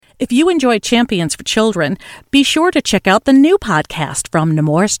If you enjoy Champions for Children, be sure to check out the new podcast from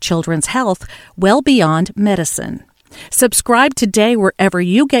Nemours Children's Health, Well Beyond Medicine. Subscribe today wherever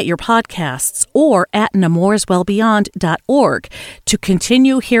you get your podcasts or at nemourswellbeyond.org to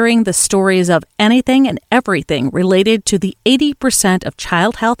continue hearing the stories of anything and everything related to the 80% of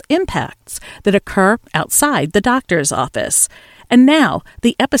child health impacts that occur outside the doctor's office. And now,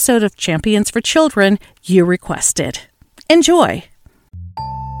 the episode of Champions for Children you requested. Enjoy!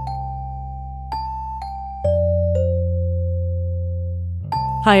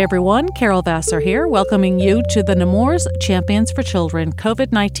 Hi everyone, Carol Vassar here, welcoming you to the Nemours Champions for Children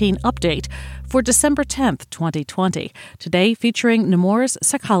COVID-19 update for December 10th, 2020. Today featuring Nemours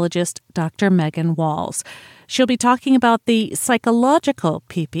psychologist Dr. Megan Walls. She'll be talking about the psychological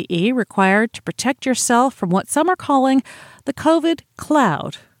PPE required to protect yourself from what some are calling the COVID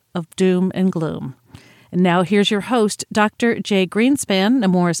cloud of doom and gloom. And now here's your host, Dr. Jay Greenspan,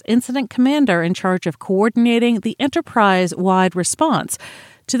 Nemours incident commander in charge of coordinating the enterprise-wide response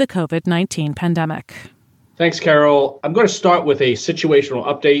to the COVID-19 pandemic. Thanks, Carol. I'm going to start with a situational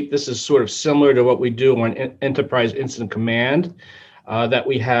update. This is sort of similar to what we do on Enterprise Incident Command that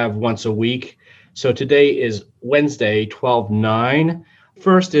we have once a week. So today is Wednesday, 12/9.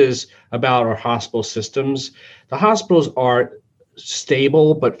 First is about our hospital systems. The hospitals are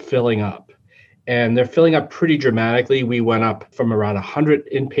stable but filling up, and they're filling up pretty dramatically. We went up from around 100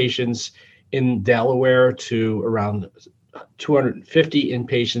 inpatients in Delaware to around 250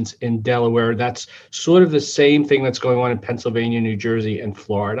 inpatients in Delaware. That's sort of the same thing that's going on in Pennsylvania, New Jersey, and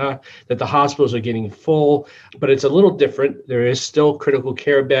Florida, that the hospitals are getting full, but it's a little different. There is still critical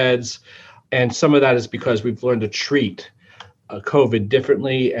care beds, and some of that is because we've learned to treat COVID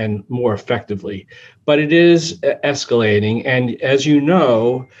differently and more effectively. But it is escalating, and as you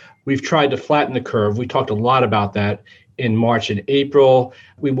know, we've tried to flatten the curve. We talked a lot about that in March and April.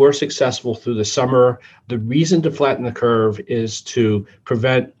 We were successful through the summer. The reason to flatten the curve is to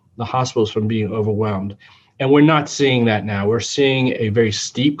prevent the hospitals from being overwhelmed. And we're not seeing that now. We're seeing a very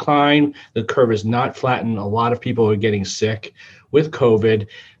steep climb. The curve is not flattened. A lot of people are getting sick with COVID.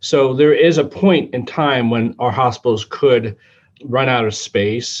 So there is a point in time when our hospitals could run out of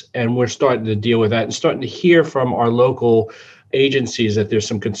space, and we're starting to deal with that and starting to hear from our local agencies that there's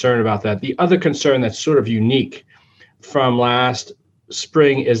some concern about that. The other concern that's sort of unique from last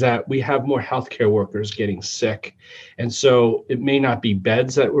spring is that we have more healthcare workers getting sick. And so it may not be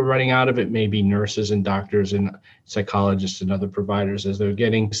beds that we're running out of, it may be nurses and doctors and psychologists and other providers as they're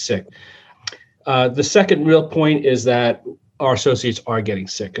getting sick. The second real point is that our associates are getting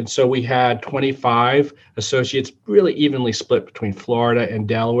sick. And so we had 25 associates really evenly split between Florida and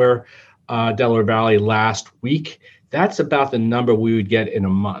Delaware Valley last week. That's about the number we would get in a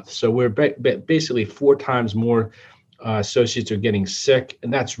month. So we're basically 4 times more associates are getting sick,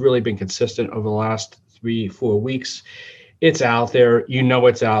 and that's really been consistent over the last 3-4 weeks. It's out there,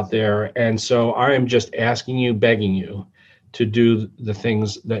 it's out there, and so I am just asking you, begging you to do the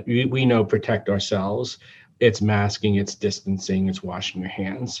things that we know protect ourselves. It's masking, it's distancing, it's washing your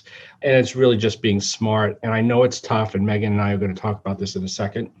hands, and it's really just being smart. And I know it's tough, and Megan and I are going to talk about this in a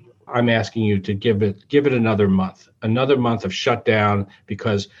second. I'm asking you to give it another month of shutdown,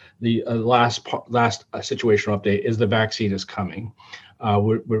 because the last situational update is the vaccine is coming.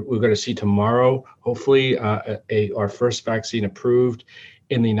 We're going to see tomorrow, hopefully, our first vaccine approved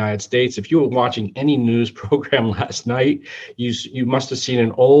in the United States. If you were watching any news program last night, you must have seen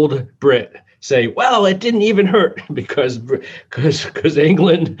an old Brit say, "Well, it didn't even hurt," because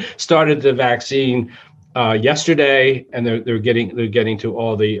England started the vaccine yesterday, and they're getting to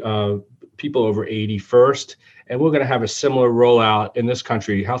all the people over 80 first, and we're going to have a similar rollout in this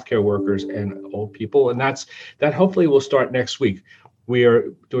country, healthcare workers and old people, and that hopefully will start next week. We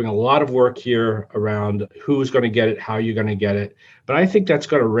are doing a lot of work here around who's going to get it, how you're going to get it, but I think that's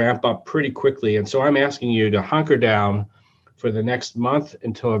going to ramp up pretty quickly, and so I'm asking you to hunker down for the next month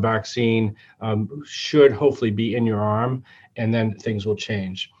until a vaccine should hopefully be in your arm, and then things will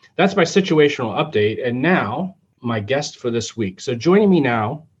change. That's my situational update. And now, my guest for this week. So joining me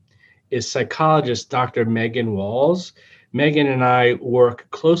now is psychologist Dr. Megan Walls. Megan and I work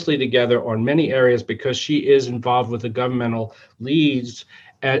closely together on many areas because she is involved with the governmental leads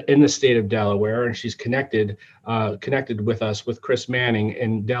in the state of Delaware, and she's connected with us, with Chris Manning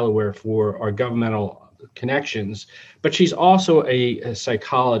in Delaware for our governmental connections. But she's also a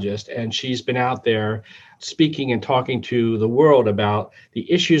psychologist, and she's been out there speaking and talking to the world about the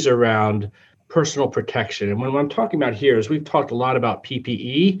issues around personal protection. And what I'm talking about here is we've talked a lot about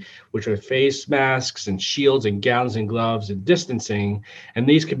PPE, which are face masks and shields and gowns and gloves and distancing. And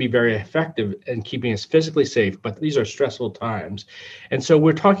these can be very effective in keeping us physically safe, but these are stressful times. And so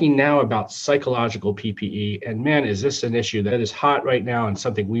we're talking now about psychological PPE. And man, is this an issue that is hot right now and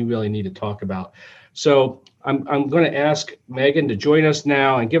something we really need to talk about. So I'm going to ask Megan to join us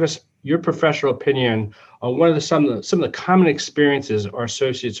now and give us your professional opinion on some of the common experiences our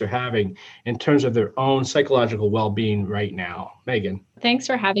associates are having in terms of their own psychological well-being right now. Megan. Thanks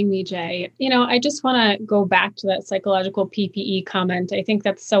for having me, Jay. I just want to go back to that psychological PPE comment. I think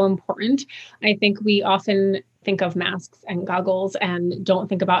that's so important. I think we often think of masks and goggles and don't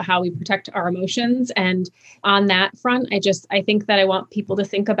think about how we protect our emotions. And on that front, I think that I want people to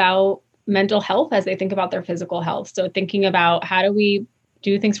think about mental health as they think about their physical health. So thinking about how do we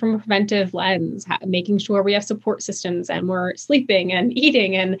do things from a preventive lens, making sure we have support systems and we're sleeping and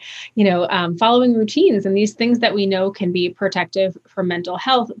eating and, following routines and these things that we know can be protective for mental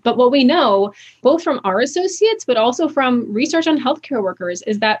health. But what we know, both from our associates, but also from research on healthcare workers,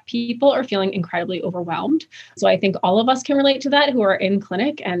 is that people are feeling incredibly overwhelmed. So I think all of us can relate to that who are in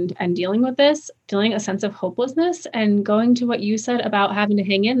clinic and dealing with this, feeling a sense of hopelessness and going to what you said about having to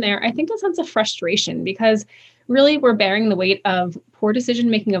hang in there. I think a sense of frustration because really we're bearing the weight of poor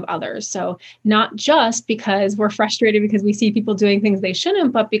decision-making of others. So not just because we're frustrated because we see people doing things they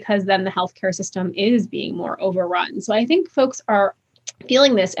shouldn't, but because then the healthcare system is being more overrun. So I think folks are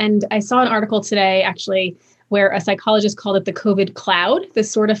feeling this. And I saw an article today, actually, where a psychologist called it the COVID cloud,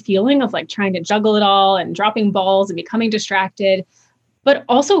 this sort of feeling of like trying to juggle it all and dropping balls and becoming distracted, but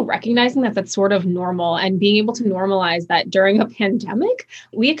also recognizing that that's sort of normal and being able to normalize that during a pandemic,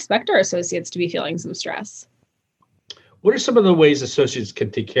 we expect our associates to be feeling some stress. What are some of the ways associates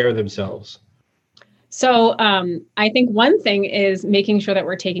can take care of themselves? So I think one thing is making sure that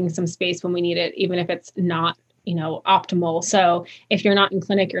we're taking some space when we need it, even if it's not, optimal. So if you're not in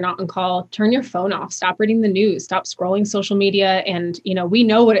clinic, you're not on call, turn your phone off, stop reading the news, stop scrolling social media. And, we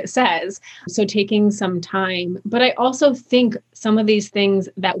know what it says. So taking some time. But I also think some of these things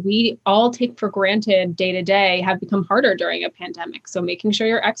that we all take for granted day to day have become harder during a pandemic. So making sure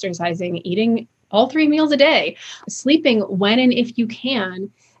you're exercising, eating all 3 meals a day, sleeping when and if you can,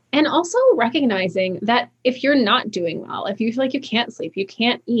 and also recognizing that if you're not doing well, if you feel like you can't sleep, you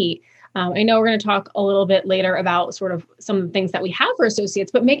can't eat. I know we're going to talk a little bit later about sort of some of the things that we have for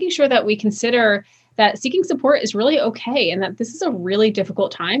associates, but making sure that we consider that seeking support is really okay and that this is a really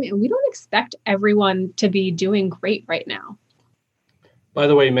difficult time and we don't expect everyone to be doing great right now. By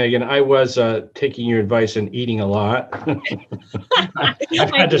the way, Megan, I was taking your advice and eating a lot.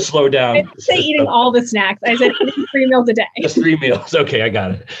 I've had to slow down. I didn't say eating all the snacks. I said eating 3 meals a day. Just 3 meals. Okay, I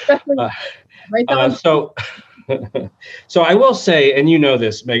got it. Right. So I will say, and you know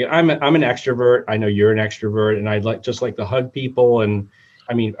this, Megan, I'm an extrovert. I know you're an extrovert, and I'd like to hug people, and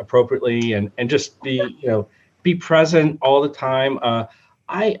I mean appropriately, and just be present all the time.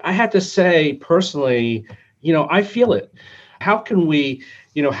 I have to say personally, I feel it. How can we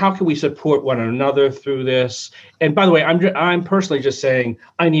support one another through this? And by the way, I'm personally just saying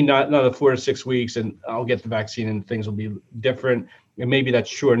I need another 4 to 6 weeks and I'll get the vaccine and things will be different. And maybe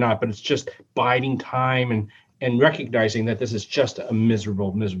that's true or not, but it's just biding time and recognizing that this is just a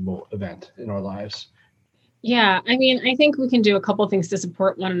miserable, miserable event in our lives. Yeah, I mean, I think we can do a couple of things to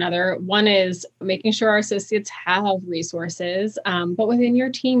support one another. One is making sure our associates have resources, but within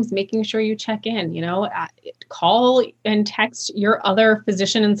your teams, making sure you check in, call and text your other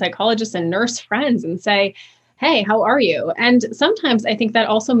physician and psychologist and nurse friends and say, hey, how are you? And sometimes I think that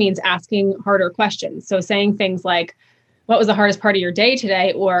also means asking harder questions. So saying things like, what was the hardest part of your day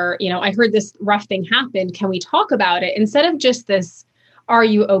today? Or, I heard this rough thing happen. Can we talk about it? Instead of just this, are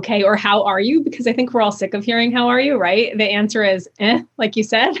you okay? Or how are you? Because I think we're all sick of hearing, how are you, right? The answer is, like you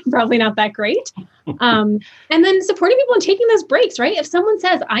said, probably not that great. And then supporting people and taking those breaks, right? If someone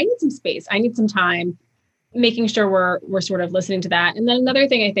says, I need some space, I need some time, making sure we're sort of listening to that. And then another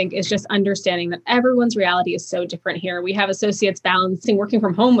thing I think is just understanding that everyone's reality is so different here. We have associates balancing working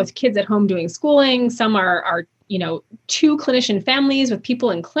from home with kids at home doing schooling. Some are 2 clinician families with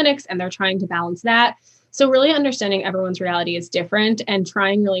people in clinics, and they're trying to balance that. So really understanding everyone's reality is different and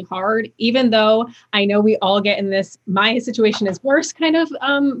trying really hard, even though I know we all get in this, my situation is worse kind of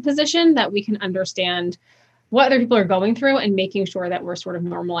position, that we can understand what other people are going through and making sure that we're sort of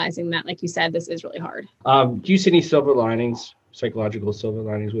normalizing that. Like you said, this is really hard. Do you see any silver linings, psychological silver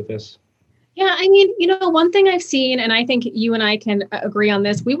linings with this? Yeah, I mean, one thing I've seen, and I think you and I can agree on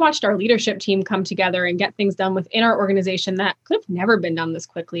this, we watched our leadership team come together and get things done within our organization that could have never been done this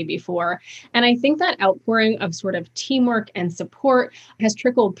quickly before. And I think that outpouring of sort of teamwork and support has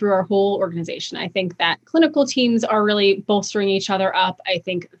trickled through our whole organization. I think that clinical teams are really bolstering each other up. I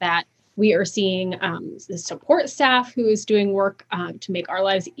think that we are seeing the support staff who is doing work to make our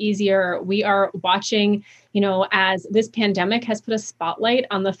lives easier. We are watching, as this pandemic has put a spotlight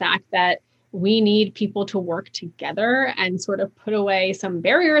on the fact that we need people to work together and sort of put away some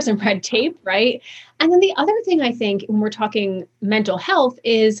barriers and red tape, right? And then the other thing I think when we're talking mental health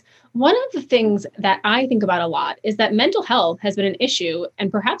is one of the things that I think about a lot is that mental health has been an issue and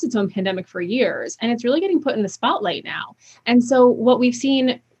perhaps its own pandemic for years, and it's really getting put in the spotlight now. And so what we've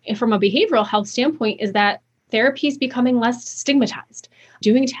seen from a behavioral health standpoint is that therapy is becoming less stigmatized.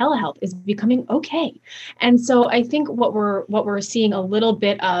 Doing telehealth is becoming okay. And so I think what we're seeing a little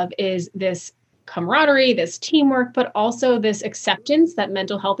bit of is this camaraderie, this teamwork, but also this acceptance that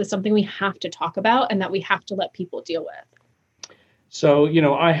mental health is something we have to talk about and that we have to let people deal with. So,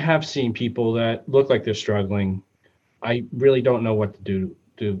 I have seen people that look like they're struggling. I really don't know what to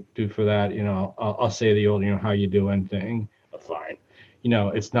do for that. I'll say the old, how you doing thing. Fine.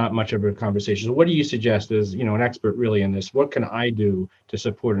 It's not much of a conversation. So what do you suggest as, an expert really in this? What can I do to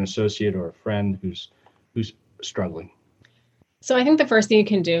support an associate or a friend who's struggling? So I think the first thing you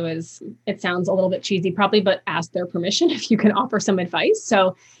can do is, it sounds a little bit cheesy probably, but ask their permission if you can offer some advice.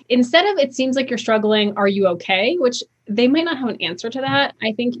 So instead of, it seems like you're struggling, are you okay? Which they might not have an answer to that.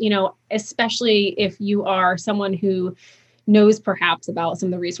 I think, especially if you are someone who knows perhaps about some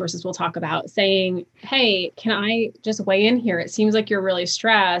of the resources we'll talk about, saying, hey, can I just weigh in here? It seems like you're really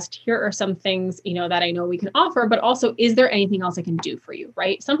stressed. Here are some things, that I know we can offer, but also, is there anything else I can do for you,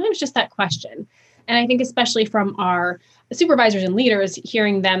 right? Sometimes just that question. And I think especially from our supervisors and leaders,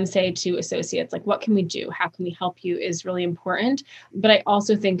 hearing them say to associates, like, what can we do? How can we help you is really important. But I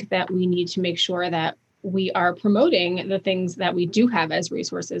also think that we need to make sure that we are promoting the things that we do have as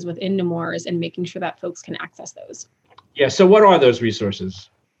resources within Nemours and making sure that folks can access those. Yeah. So what are those resources?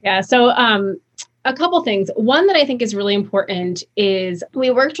 Yeah. So a couple things. One that I think is really important is we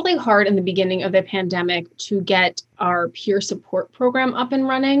worked really hard in the beginning of the pandemic to get our peer support program up and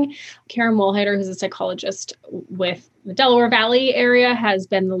running. Karen Wohlheiter, who's a psychologist with the Delaware Valley area, has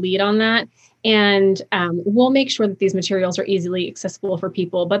been the lead on that. And we'll make sure that these materials are easily accessible for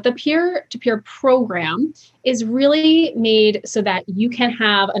people. But the peer-to-peer program is really made so that you can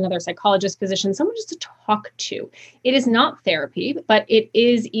have another psychologist, physician, someone just to talk to. It is not therapy, but it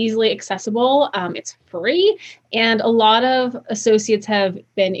is easily accessible. It's free. And a lot of associates have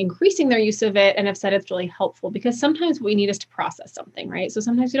been increasing their use of it and have said it's really helpful because sometimes what we need is to process something, right? So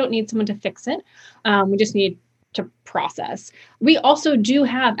sometimes we don't need someone to fix it. We just need to process. We also do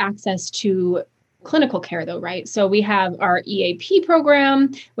have access to clinical care though, right? So we have our EAP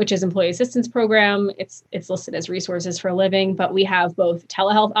program, which is Employee Assistance Program. It's listed as resources for a living, but we have both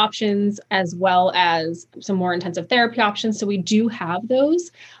telehealth options as well as some more intensive therapy options. So we do have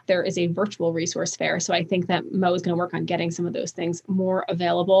those. There is a virtual resource fair. So I think that Mo is going to work on getting some of those things more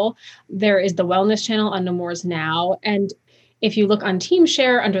available. There is the wellness channel on Nemours Now. And if you look on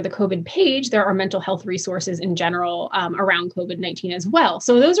TeamShare under the COVID page, there are mental health resources in general around COVID-19 as well.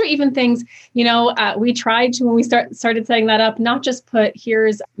 So those are even things, we tried to, when we started setting that up, not just put,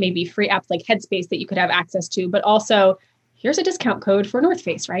 here's maybe free apps like Headspace that you could have access to, but also here's a discount code for North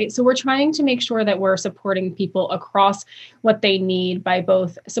Face, right? So we're trying to make sure that we're supporting people across what they need by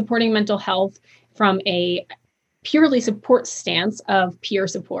both supporting mental health from a purely support stance of peer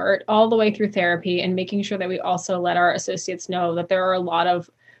support all the way through therapy and making sure that we also let our associates know that there are a lot of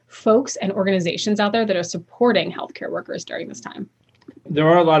folks and organizations out there that are supporting healthcare workers during this time. There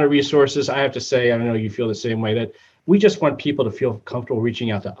are a lot of resources. I have to say, I know you feel the same way, that we just want people to feel comfortable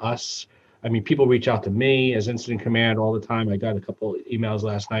reaching out to us. I mean, people reach out to me as incident command all the time. I got a couple of emails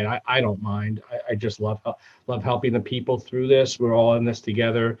last night. I don't mind. I just love helping the people through this. We're all in this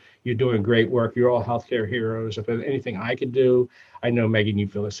together. You're doing great work. You're all healthcare heroes. If there's anything I can do, I know, Megan, you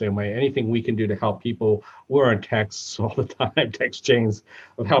feel the same way. Anything we can do to help people, we're on texts all the time, text chains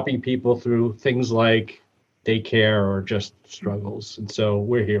of helping people through things like daycare or just struggles. And so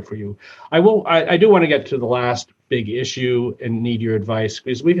we're here for you. I do want to get to the last big issue and need your advice,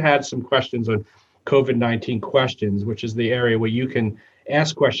 because we've had some questions on COVID-19 questions, which is the area where you can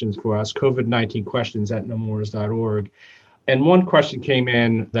ask questions for us, COVID-19 questions at nemours.org. And one question came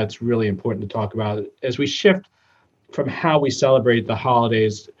in that's really important to talk about as we shift from how we celebrate the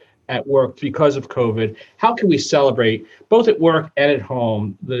holidays at work because of COVID. How can we celebrate both at work and at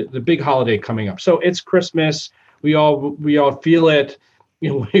home the big holiday coming up? So it's Christmas. We all feel it.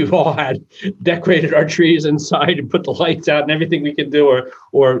 we've all had decorated our trees inside and put the lights out and everything we can do,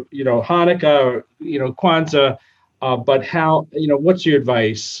 or Hanukkah, or Kwanzaa. But how, what's your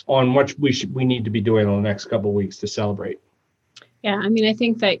advice on what we need to be doing in the next couple of weeks to celebrate? Yeah, I mean, I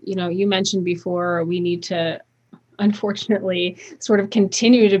think that, you mentioned before, we need to, unfortunately, sort of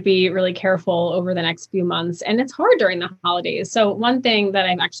continue to be really careful over the next few months. And it's hard during the holidays. So one thing that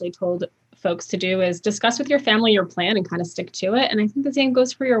I've actually told folks to do is discuss with your family your plan and kind of stick to it. And I think the same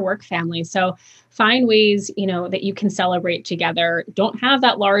goes for your work family. So find ways, that you can celebrate together. Don't have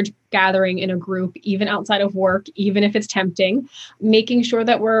that large gathering in a group, even outside of work, even if it's tempting. Making sure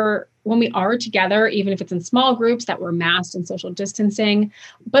that when we are together, even if it's in small groups, that we're masked and social distancing,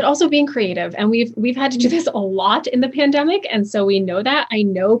 but also being creative. And we've had to do this a lot in the pandemic. And so we know that. I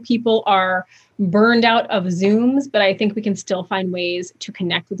know people are burned out of Zooms, but I think we can still find ways to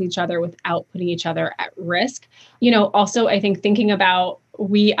connect with each other without putting each other at risk. Also, I think thinking about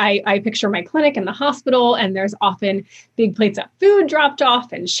I picture my clinic in the hospital, and there's often big plates of food dropped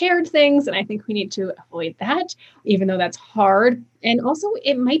off and shared things. And I think we need to avoid that, even though that's hard. And also,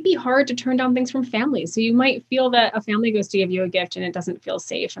 it might be hard to turn down things from families. So you might feel that a family goes to give you a gift and it doesn't feel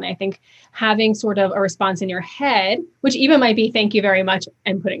safe. And I think having sort of a response in your head, which even might be thank you very much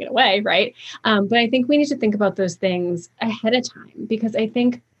and putting it away, right? But I think we need to think about those things ahead of time, because I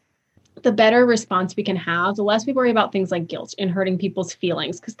think the better response we can have, the less we worry about things like guilt and hurting people's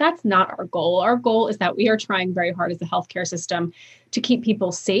feelings, because that's not our goal. Our goal is that we are trying very hard as a healthcare system to keep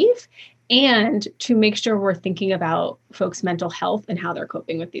people safe and to make sure we're thinking about folks' mental health and how they're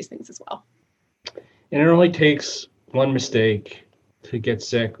coping with these things as well. And it only takes one mistake to get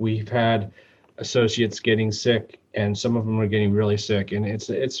sick. We've had associates getting sick, and some of them are getting really sick, and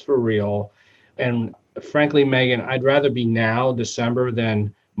it's for real. And frankly, Megan, I'd rather be now, December,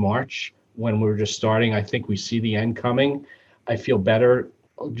 than March, when we're just starting. I think we see the end coming. I feel better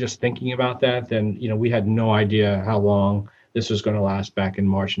just thinking about that than, we had no idea how long this was going to last back in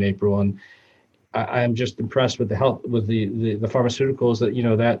March and April. And I'm just impressed with the health, with the pharmaceuticals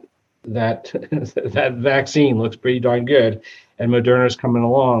that, that vaccine looks pretty darn good, and Moderna's coming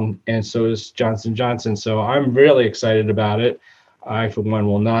along, and so is Johnson & Johnson. So I'm really excited about it. I, for one,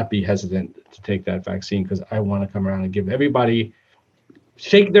 will not be hesitant to take that vaccine, because I want to come around and give everybody,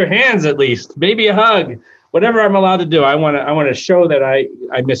 shake their hands at least, maybe a hug, whatever I'm allowed to do. I want to show that I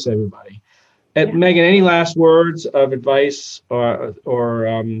miss everybody. Yeah. Megan, any last words of advice, or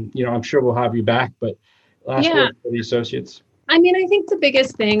I'm sure we'll have you back, but last word for the associates? I mean, I think the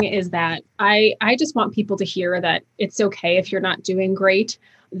biggest thing is that I just want people to hear that it's okay if you're not doing great,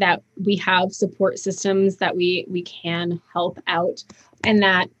 that we have support systems, that we can help out, and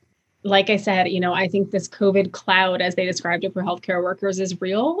that, like I said, I think this COVID cloud, as they described it for healthcare workers, is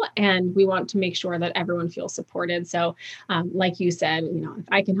real, and we want to make sure that everyone feels supported. So like you said, if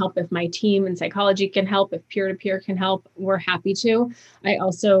I can help, if my team in psychology can help, if peer-to-peer can help, we're happy to. I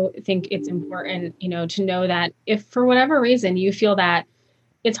also think it's important, to know that if for whatever reason you feel that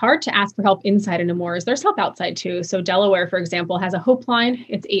it's hard to ask for help inside of Nemours, there's help outside too. So Delaware, for example, has a Hope line.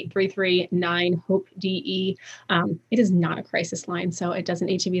 It's 833-9-HOPE-DE. It is not a crisis line, so it doesn't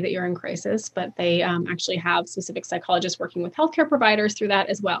need to be that you're in crisis, but they actually have specific psychologists working with healthcare providers through that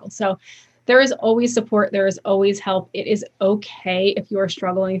as well. So there is always support. There is always help. It is okay if you are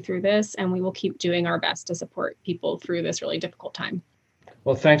struggling through this, and we will keep doing our best to support people through this really difficult time.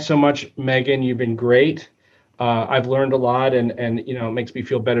 Well, thanks so much, Megan. You've been great. I've learned a lot, and it makes me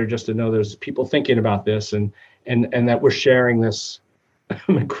feel better just to know there's people thinking about this, and that we're sharing this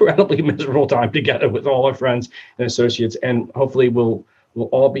incredibly miserable time together with all our friends and associates, and hopefully we'll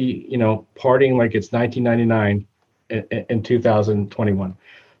all be partying like it's 1999 in 2021.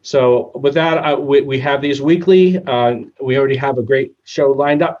 So with that, we have these weekly. We already have a great show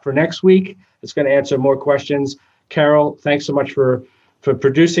lined up for next week. It's going to answer more questions. Carol, thanks so much for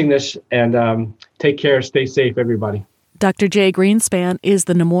producing this, and take care. Stay safe, everybody. Dr. Jay Greenspan is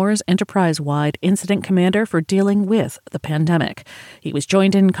the Nemours enterprise-wide incident commander for dealing with the pandemic. He was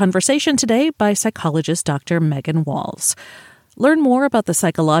joined in conversation today by psychologist Dr. Megan Walls. Learn more about the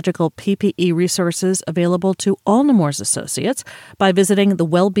psychological PPE resources available to all Nemours associates by visiting the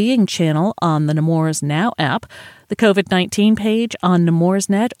Wellbeing channel on the Nemours Now app, the COVID-19 page on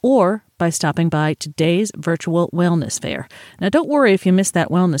Nemoursnet, or by stopping by today's virtual wellness fair. Now, don't worry if you missed that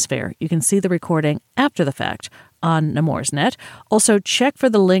wellness fair. You can see the recording after the fact on Nemoursnet. Also, check for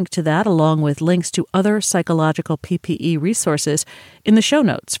the link to that, along with links to other psychological PPE resources, in the show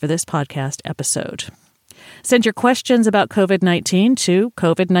notes for this podcast episode. Send your questions about COVID-19 to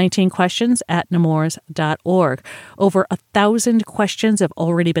covid19questions@nemours.org. Over 1,000 questions have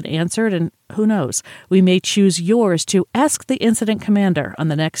already been answered, and who knows, we may choose yours to ask the incident commander on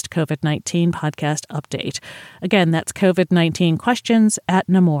the next COVID-19 podcast update. Again, that's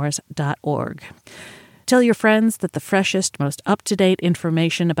covid19questions@nemours.org. Tell your friends that the freshest, most up-to-date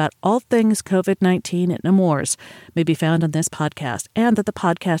information about all things COVID-19 at Nemours may be found on this podcast, and that the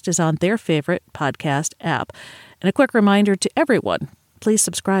podcast is on their favorite podcast app. And a quick reminder to everyone, please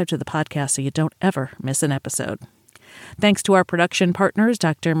subscribe to the podcast so you don't ever miss an episode. Thanks to our production partners,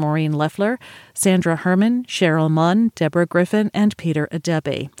 Dr. Maureen Leffler, Sandra Herman, Cheryl Munn, Deborah Griffin, and Peter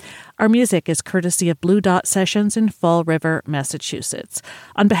Adebi. Our music is courtesy of Blue Dot Sessions in Fall River, Massachusetts.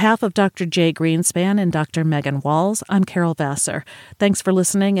 On behalf of Dr. Jay Greenspan and Dr. Megan Walls, I'm Carol Vassar. Thanks for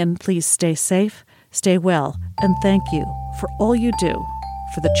listening, and please stay safe, stay well, and thank you for all you do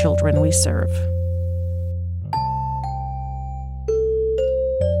for the children we serve.